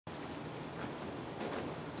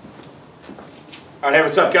All right, hey,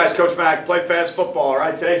 what's up, guys? Coach Mac, Play Fast Football. All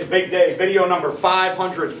right, today's a big day. Video number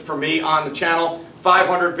 500 for me on the channel.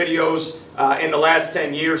 500 videos in the last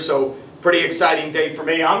 10 years, so pretty exciting day for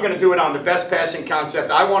me. I'm going to do it on the best passing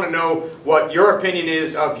concept. I want to know what your opinion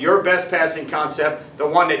is of your best passing concept, the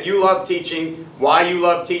one that you love teaching, why you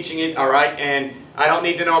love teaching it, all right? And I don't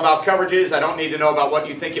need to know about coverages. I don't need to know about what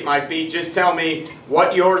you think it might be. Just tell me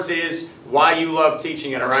what yours is, why you love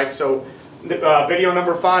teaching it, all right? So video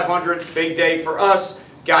number 500, big day for us.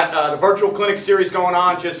 Got the virtual clinic series going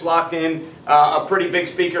on, just locked in a pretty big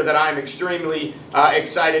speaker that I'm extremely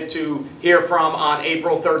excited to hear from on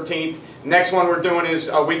April 13th. Next one we're doing is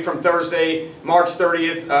a week from Thursday, March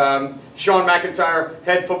 30th. Sean McIntyre,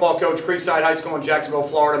 head football coach, Creekside High School in Jacksonville,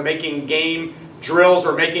 Florida, making game drills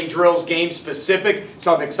or making drills game specific.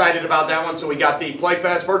 So I'm excited about that one. So we got the Play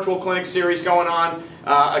Fast virtual clinic series going on.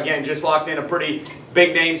 Again, just locked in a pretty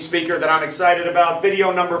big name speaker that I'm excited about.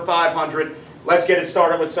 Video number 500. Let's get it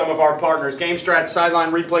started with some of our partners. GameStrat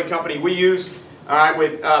sideline replay company we use. All right,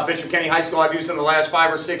 with Bishop Kenny High School, I've used them the last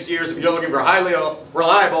 5 or 6 years. If you're looking for highly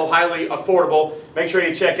reliable, highly affordable, make sure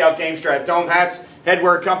you check out GameStrat. Dome hats,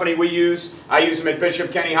 Headwear company we use. I use them at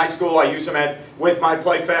Bishop Kenny High School. I use them with my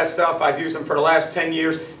Play Fast stuff. I've used them for the last 10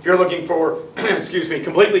 years. If you're looking for, excuse me,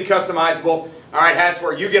 completely customizable, all right, hats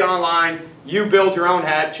where you get online, you build your own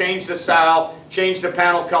hat, change the style, change the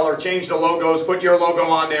panel color, change the logos, put your logo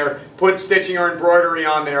on there, put stitching or embroidery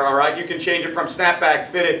on there, all right? You can change it from snapback,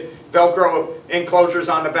 fitted, Velcro enclosures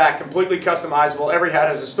on the back, completely customizable. Every hat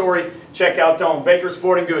has a story. Check out Dome. Baker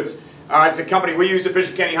Sporting Goods. All right, it's a company we use at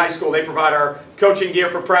Bishop Kenny High School. They provide our coaching gear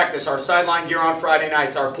for practice, our sideline gear on Friday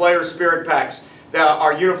nights, our player spirit packs.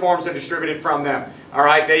 Our uniforms are distributed from them. All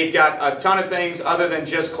right, they've got a ton of things other than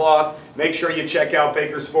just cloth. Make sure you check out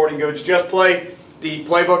Baker Sporting Goods. Just Play, the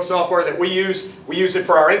playbook software that we use it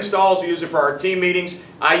for our installs, we use it for our team meetings.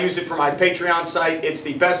 I use it for my Patreon site. It's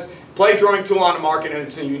the best play drawing tool on the market, and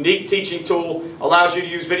it's a unique teaching tool. Allows you to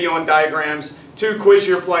use video and diagrams to quiz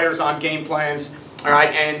your players on game plans. All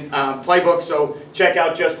right, and playbooks, so check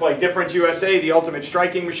out Just Play. DifferenceUSA, the ultimate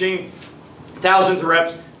striking machine. Thousands of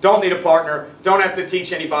reps. Don't need a partner. Don't have to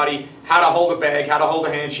teach anybody how to hold a bag, how to hold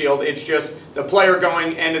a hand shield. It's just the player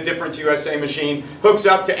going and the DifferenceUSA machine. Hooks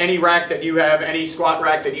up to any rack that you have, any squat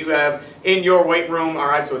rack that you have in your weight room. All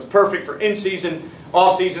right, so it's perfect for in-season,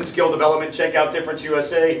 off-season skill development. Check out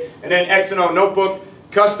DifferenceUSA. And then XandOnotebook,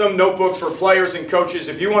 custom notebooks for players and coaches.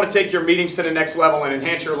 If you want to take your meetings to the next level and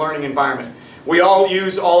enhance your learning environment. We all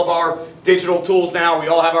use all of our digital tools now. We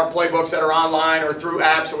all have our playbooks that are online or through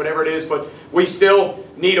apps or whatever it is, but we still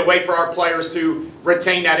need a way for our players to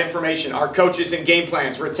retain that information. Our coaches and game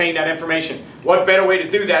plans retain that information. What better way to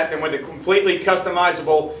do that than with a completely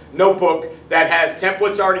customizable notebook that has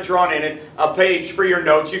templates already drawn in it, a page for your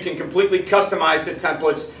notes. You can completely customize the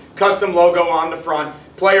templates, custom logo on the front.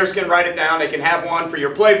 Players can write it down. They can have one for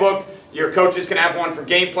your playbook. Your coaches can have one for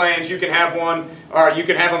game plans. You can have one, or you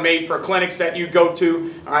can have them made for clinics that you go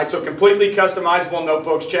to. All right, so completely customizable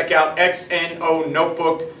notebooks. Check out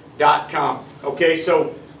XandOnotebook.com. Okay,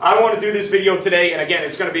 so I want to do this video today, and again,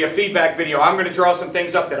 it's going to be a feedback video. I'm going to draw some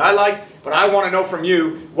things up that I like, but I want to know from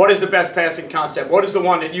you, what is the best passing concept? What is the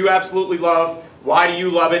one that you absolutely love? Why do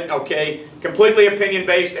you love it? Okay, completely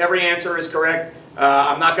opinion-based. Every answer is correct.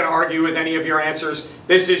 I'm not going to argue with any of your answers.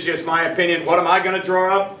 This is just my opinion. What am I going to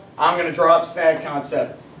draw up? I'm going to draw up snag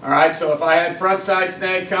concept. All right, so if I had front side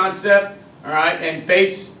snag concept, all right, and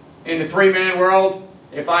base in the 3-man world,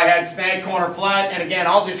 if I had snag corner flat, and again,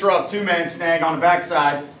 I'll just draw up 2-man snag on the back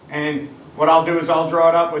side, and what I'll do is I'll draw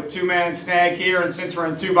it up with 2-man snag here, and since we're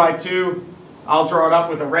in 2x2, I'll draw it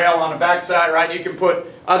up with a rail on the back side, right? You can put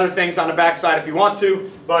other things on the back side if you want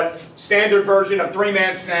to, but standard version of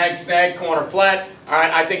 3-man snag, snag corner flat. All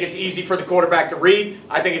right, I think it's easy for the quarterback to read.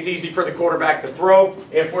 I think it's easy for the quarterback to throw.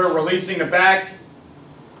 If we're releasing the back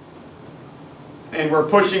and we're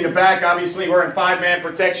pushing the back, obviously we're in 5-man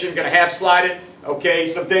protection, going to half slide it. Okay,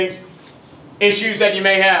 some things, issues that you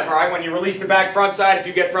may have. All right, when you release the back front side, if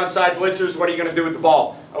you get front side blitzers, what are you going to do with the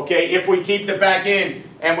ball? Okay, if we keep the back in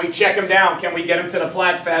and we check them down, can we get them to the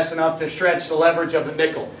flat fast enough to stretch the leverage of the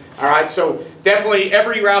nickel? All right, so definitely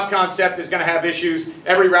every route concept is going to have issues.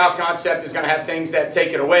 Every route concept is going to have things that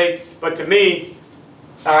take it away. But to me,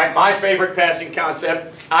 all right, my favorite passing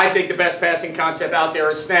concept, I think the best passing concept out there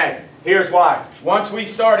is snag. Here's why. Once we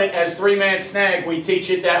start it as 3-man snag, we teach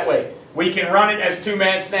it that way. We can run it as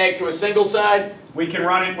 2-man snag to a single side. We can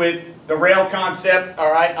run it with the rail concept,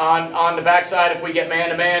 all right, on the backside. If we get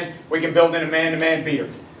man-to-man, we can build in a man-to-man beater.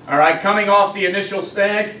 All right, coming off the initial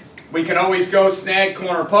snag, we can always go snag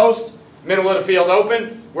corner post, middle of the field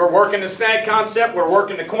open. we're working the snag concept, we're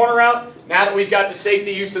working the corner route. Now that we've got the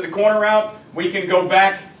safety used to the corner route, we can go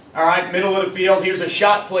back, all right, middle of the field. Here's a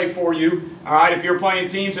shot play for you. All right, if you're playing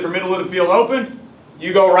teams that are middle of the field open,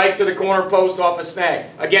 you go right to the corner post off a snag.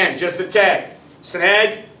 Again, just a tag.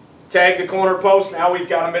 Snag, tag the corner post. Now we've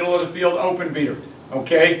got a middle of the field open beater.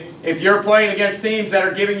 Okay? If you're playing against teams that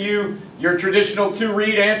are giving you your traditional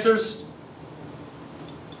 2-read answers,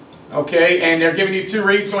 okay, and they're giving you 2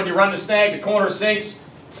 reads, so when you run the snag, the corner sinks,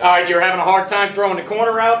 all right, you're having a hard time throwing the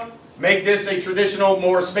corner out, make this a traditional,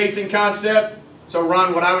 more spacing concept. So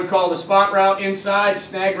run what I would call the spot route inside,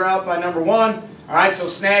 snag route by number 1. All right, so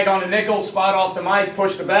snag on the nickel, spot off the mic,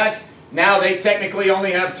 push the back. Now they technically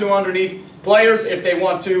only have 2 underneath players if they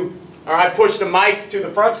want to, all right, push the mic to the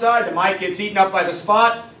front side. The mic gets eaten up by the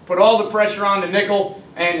spot, put all the pressure on the nickel,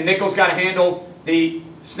 and the nickel's got to handle the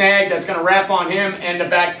snag that's going to wrap on him and the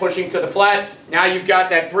back pushing to the flat. Now you've got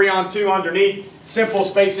that 3-on-2 underneath, simple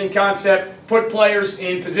spacing concept. Put players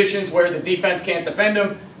in positions where the defense can't defend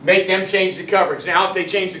them, make them change the coverage. Now if they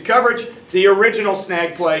change the coverage, the original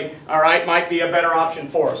snag play, all right, might be a better option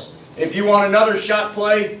for us. If you want another shot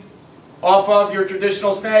play off of your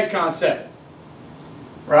traditional snag concept,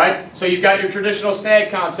 right? So you've got your traditional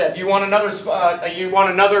snag concept. You want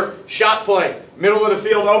another shot play, middle of the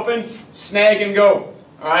field open, snag and go.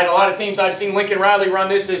 All right, a lot of teams I've seen Lincoln Riley run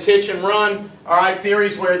this as hitch and run. All right,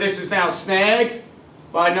 theories where this is now snag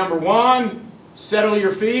by number 1, settle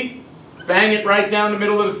your feet, bang it right down the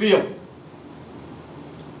middle of the field.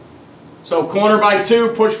 So corner by 2,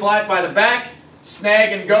 push flat by the back,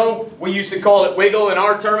 snag and go. We used to call it wiggle in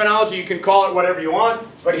our terminology. You can call it whatever you want.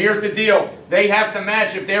 But here's the deal. They have to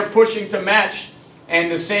match. If they're pushing to match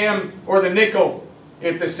and the SAM or the nickel,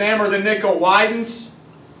 if the SAM or the nickel widens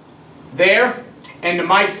there and the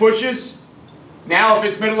mic pushes, now if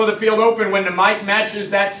it's middle of the field open, when the mic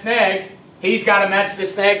matches that snag, he's got to match the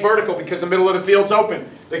snag vertical because the middle of the field's open.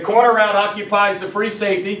 The corner route occupies the free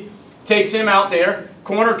safety, takes him out there.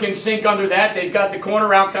 Corner can sink under that. They've got the corner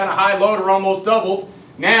route kind of high-low or almost doubled.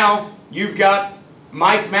 Now you've got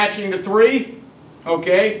Mike matching the 3.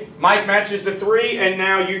 Okay, Mike matches the 3, and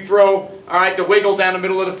now you throw, all right, the wiggle down the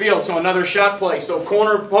middle of the field. So another shot play. So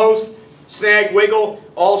corner post, snag, wiggle,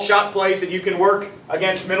 all shot plays that you can work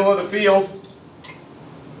against middle of the field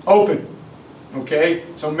open. Okay,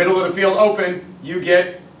 so middle of the field open, you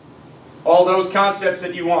get all those concepts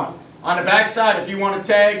that you want. On the back side, if you want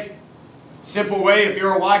to tag, simple way, if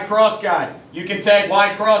you're a Y cross guy, you can tag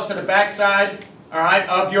Y cross to the back side, all right,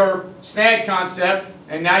 of your snag concept,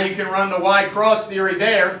 and now you can run the Y cross theory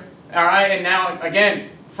there, all right, and now, again,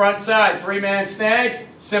 front side, 3-man snag,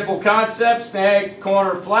 simple concept, snag,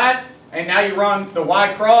 corner, flat, and now you run the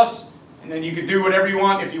Y cross, and then you can do whatever you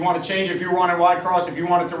want. If you want to change, if you're running Y cross, if you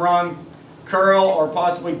wanted to run curl or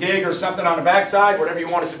possibly dig or something on the backside, whatever you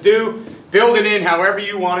want it to do, build it in however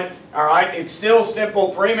you want it. All right, it's still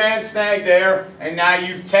simple 3-man snag there, and now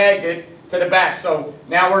you've tagged it to the back. So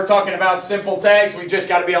now we're talking about simple tags. We just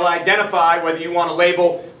got to be able to identify whether you want to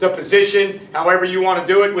label the position, however you want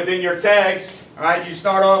to do it within your tags. All right, you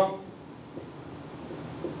start off,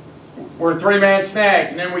 we're 3-man snag,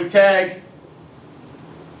 and then we tag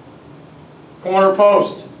corner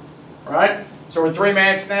post. All right, so we're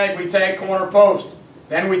 3-man snag, we tag corner post.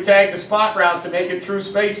 Then we tag the spot route to make it true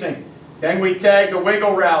spacing. Then we tag the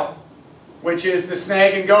wiggle route, which is the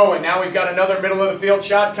snag and go, and now we've got another middle of the field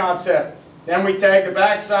shot concept. Then we tag the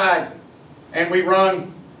backside, and we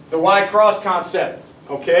run the Y cross concept.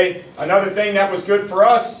 Okay, another thing that was good for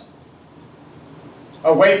us,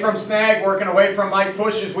 away from snag, working away from mic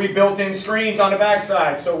pushes, we built in screens on the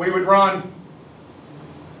backside. So we would run,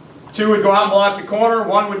 2 would go out and block the corner,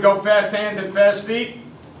 1 would go fast hands and fast feet,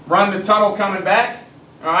 run the tunnel coming back.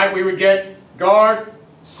 All right, we would get guard,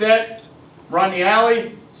 set, run the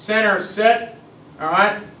alley, center, set. All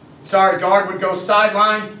right, sorry, guard would go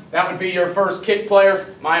sideline. That would be your first kick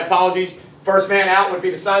player. My apologies. First man out would be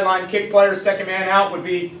the sideline kick player. Second man out would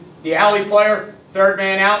be the alley player. Third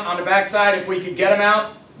man out on the backside, if we could get him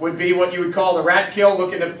out, would be what you would call the rat kill,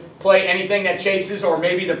 looking to play anything that chases or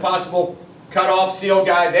maybe the possible cut-off seal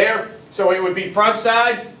guy there. So it would be front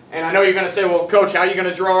side. And I know you're going to say, well, Coach, how are you going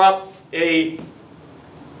to draw up a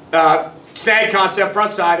snag concept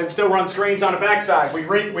front side and still run screens on the backside? We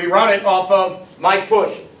run it off of mic push.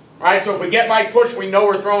 All right, so if we get mic push, we know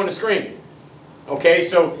we're throwing the screen. Okay,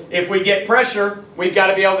 so if we get pressure, we've got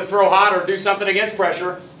to be able to throw hot or do something against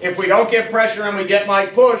pressure. If we don't get pressure and we get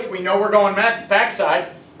mic push, we know we're going backside.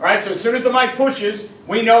 All right, so as soon as the mic pushes,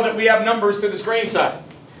 we know that we have numbers to the screen side.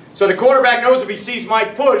 So the quarterback knows if he sees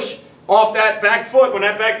mic push off that back foot, when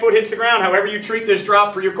that back foot hits the ground, however you treat this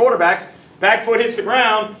drop for your quarterbacks, back foot hits the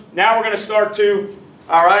ground, now we're going to start to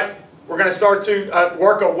all right, we're going to start to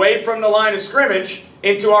work away from the line of scrimmage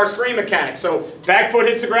into our screen mechanics. So back foot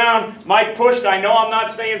hits the ground, Mike pushed, I know I'm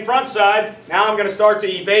not staying front side. Now I'm going to start to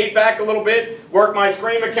evade back a little bit, work my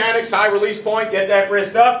screen mechanics, high release point, get that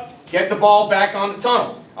wrist up, get the ball back on the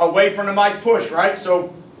tunnel, away from the Mike push, right?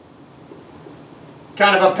 So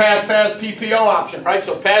kind of a pass PPO option, right?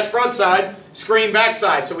 So pass front side, screen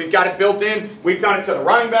backside. So we've got it built in. We've done it to the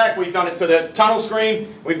running back. We've done it to the tunnel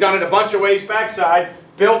screen. We've done it a bunch of ways backside,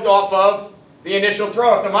 built off of the initial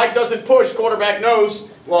throw. If the Mike doesn't push, quarterback knows,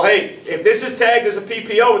 well, hey, if this is tagged as a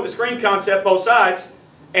PPO with the screen concept both sides,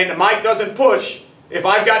 and the Mike doesn't push, if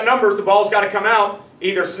I've got numbers, the ball's got to come out,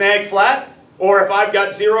 either snag flat, or if I've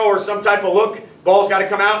got zero or some type of look, ball's got to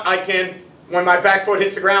come out, I can, when my back foot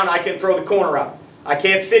hits the ground, I can throw the corner out. I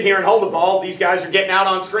can't sit here and hold the ball. These guys are getting out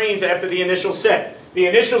on screens after the initial set. The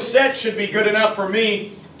initial set should be good enough for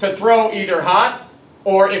me to throw either hot,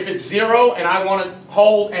 or if it's zero and I want to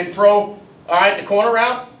hold and throw, all right, the corner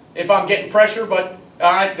route, if I'm getting pressure, but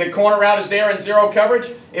all right, the corner route is there in zero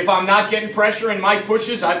coverage. If I'm not getting pressure and Mike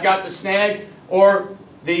pushes, I've got the snag or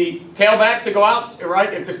the tailback to go out,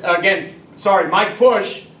 right? If this, again, sorry, Mike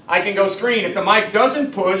push, I can go screen. If the Mike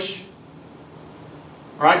doesn't push,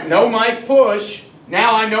 all right, no Mike push,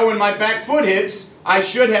 now I know when my back foot hits, I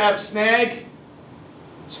should have snag,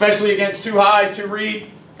 especially against too high, too read,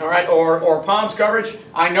 all right, or palms coverage.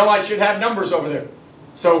 I know I should have numbers over there.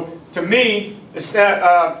 So to me,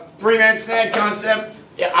 the three-man snag concept,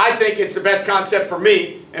 yeah, I think it's the best concept for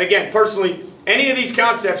me. And again, personally, any of these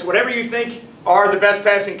concepts, whatever you think are the best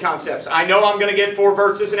passing concepts. I know I'm going to get four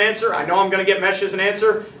verts as an answer. I know I'm going to get mesh as an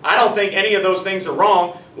answer. I don't think any of those things are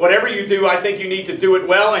wrong. Whatever you do, I think you need to do it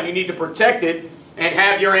well, and you need to protect it and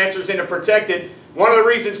have your answers in to protect it. One of the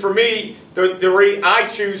reasons for me, the way I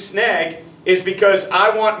choose snag is because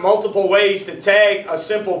I want multiple ways to tag a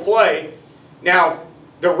simple play. Now,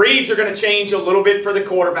 the reads are going to change a little bit for the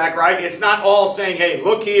quarterback, right? It's not all saying, hey,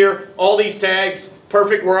 look here, all these tags,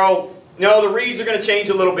 perfect world. No, the reads are going to change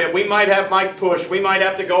a little bit. We might have Mike push. We might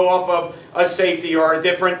have to go off of a safety or a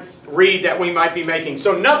different read that we might be making.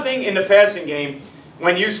 So nothing in the passing game,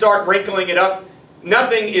 when you start wrinkling it up,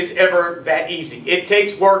 nothing is ever that easy. It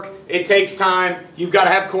takes work. It takes time. You've got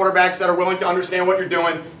to have quarterbacks that are willing to understand what you're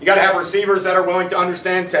doing. You've got to have receivers that are willing to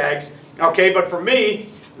understand tags. Okay, but for me,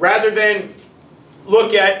 rather than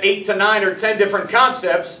look at 8 to 9 or 10 different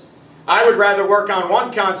concepts, I would rather work on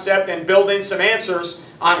one concept and build in some answers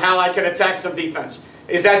on how I can attack some defense.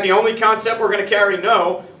 Is that the only concept we're going to carry?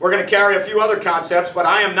 No. We're going to carry a few other concepts, but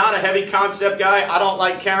I am not a heavy concept guy. I don't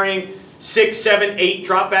like carrying 6, 7, 8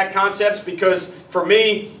 drop back concepts because for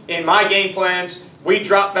me, in my game plans, we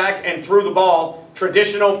drop back and threw the ball,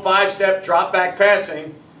 traditional 5-step drop back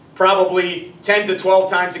passing, probably 10 to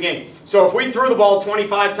 12 times a game. So if we threw the ball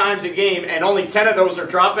 25 times a game and only 10 of those are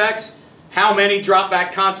dropbacks, how many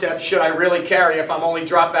dropback concepts should I really carry if I'm only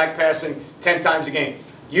dropback passing 10 times a game?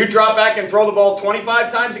 You drop back and throw the ball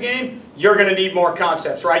 25 times a game, you're going to need more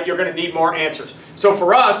concepts, right? You're going to need more answers. So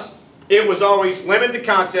for us, it was always limit the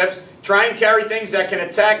concepts, try and carry things that can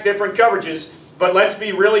attack different coverages, but let's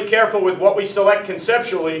be really careful with what we select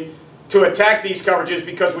conceptually to attack these coverages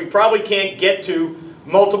because we probably can't get to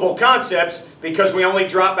multiple concepts because we only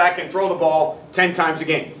drop back and throw the ball 10 times a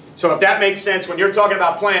game. So if that makes sense, when you're talking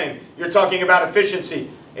about planning, you're talking about efficiency.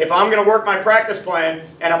 If I'm going to work my practice plan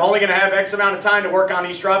and I'm only going to have X amount of time to work on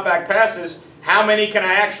these drop back passes, how many can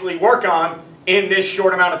I actually work on in this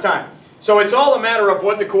short amount of time? So it's all a matter of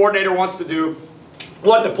what the coordinator wants to do,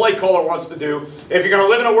 what the play caller wants to do. If you're going to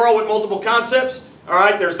live in a world with multiple concepts, all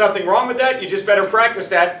right, there's nothing wrong with that. You just better practice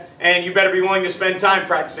that, and you better be willing to spend time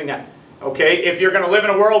practicing that. Okay, if you're going to live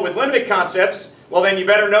in a world with limited concepts, well then you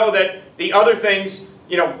better know that the other things,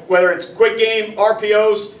 you know, whether it's quick game,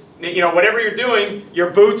 RPOs, you know, whatever you're doing,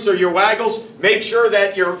 your boots or your waggles, make sure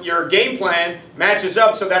that your game plan matches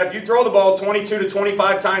up so that if you throw the ball 22 to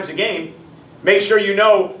 25 times a game, make sure you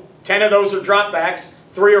know 10 of those are dropbacks,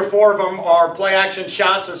 3 or 4 of them are play action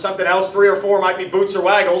shots or something else, 3 or 4 might be boots or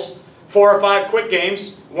waggles, 4 or 5 quick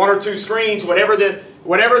games, 1 or 2 screens, whatever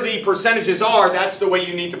the percentages are, that's the way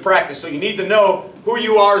you need to practice. So you need to know who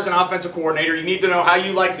you are as an offensive coordinator. You need to know how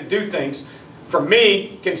you like to do things. For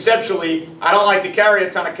me, conceptually, I don't like to carry a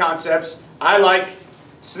ton of concepts. I like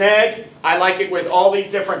snag. I like it with all these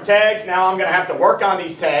different tags. Now I'm going to have to work on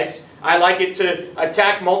these tags. I like it to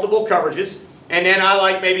attack multiple coverages. And then I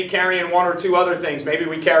like maybe carrying 1 or 2 other things. Maybe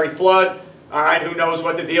we carry flood. All right, who knows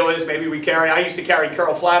what the deal is. Maybe we carry, I used to carry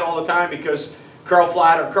curl flat all the time because curl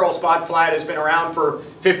flat or curl spot flat has been around for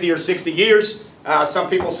 50 or 60 years. Some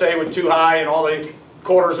people say with too high and all the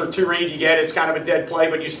quarters are too read you get, it's kind of a dead play,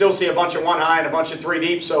 but you still see a bunch of 1 high and a bunch of 3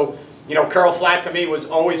 deep. So, You know, curl flat to me was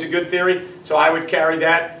always a good theory, so I would carry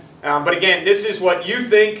that. But again, this is what you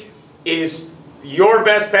think is your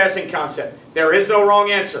best passing concept. There is no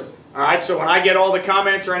wrong answer. All right, so when I get all the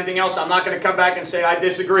comments or anything else, I'm not going to come back and say I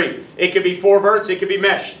disagree. It could be 4 verts, it could be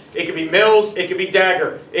mesh, it could be mills, it could be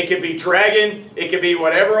dagger, it could be dragon, it could be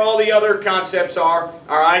whatever all the other concepts are.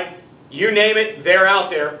 All right, you name it, they're out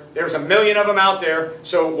there. There's a million of them out there.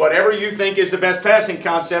 So whatever you think is the best passing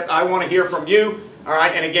concept, I want to hear from you. All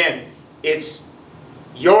right, and again, it's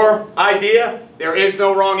your idea. There is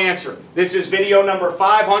no wrong answer. This is video number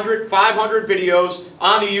 500. 500 videos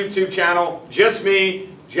on the YouTube channel. Just me,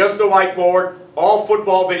 just the whiteboard, all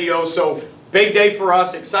football videos. So big day for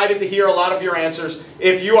us. Excited to hear a lot of your answers.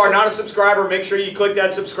 If you are not a subscriber, make sure you click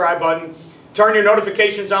that subscribe button. Turn your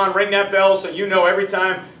notifications on, ring that bell so you know every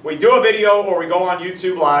time we do a video or we go on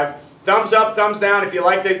YouTube Live. Thumbs up, thumbs down if you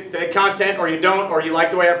like the content or you don't, or you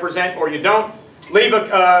like the way I present or you don't. Leave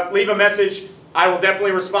a message. I will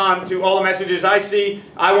definitely respond to all the messages I see.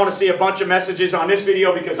 I want to see a bunch of messages on this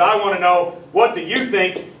video because I want to know, what do you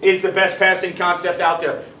think is the best passing concept out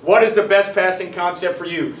there? What is the best passing concept for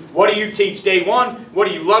you? What do you teach day one? What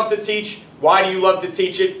do you love to teach? Why do you love to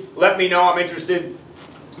teach it? Let me know. I'm interested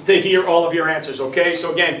to hear all of your answers, okay?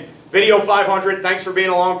 So again, video 500. Thanks for being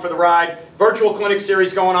along for the ride. Virtual clinic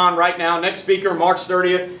series going on right now. Next speaker, March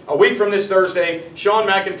 30th, a week from this Thursday. Sean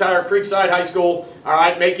McIntyre, Creekside High School. All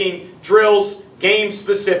right, making drills game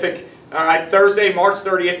specific. All right, Thursday, March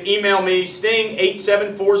 30th. Email me,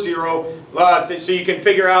 sting8740, so you can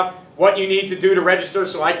figure out what you need to do to register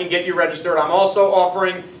so I can get you registered. I'm also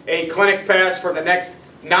offering a clinic pass for the next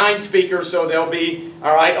 9 speakers, so there'll be,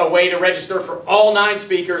 all right, a way to register for all 9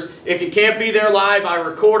 speakers. If you can't be there live, I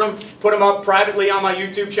record them, put them up privately on my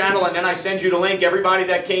YouTube channel, and then I send you the link. Everybody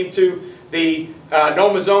that came to the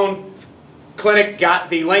Noma Zone clinic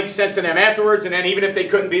got the link sent to them afterwards, and then even if they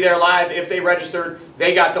couldn't be there live, if they registered,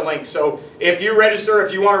 they got the link. So if you register,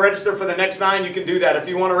 if you want to register for the next 9, you can do that. If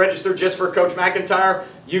you want to register just for Coach McIntyre,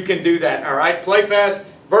 you can do that. All right, Play Fast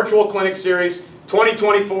Virtual Clinic Series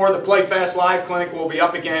 2024, the Play Fast Live Clinic will be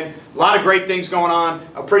up again. A lot of great things going on.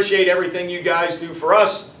 Appreciate everything you guys do for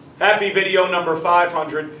us. Happy video number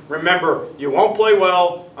 500. Remember, you won't play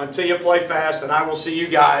well until you play fast, and I will see you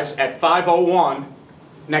guys at 5:01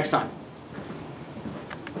 next time.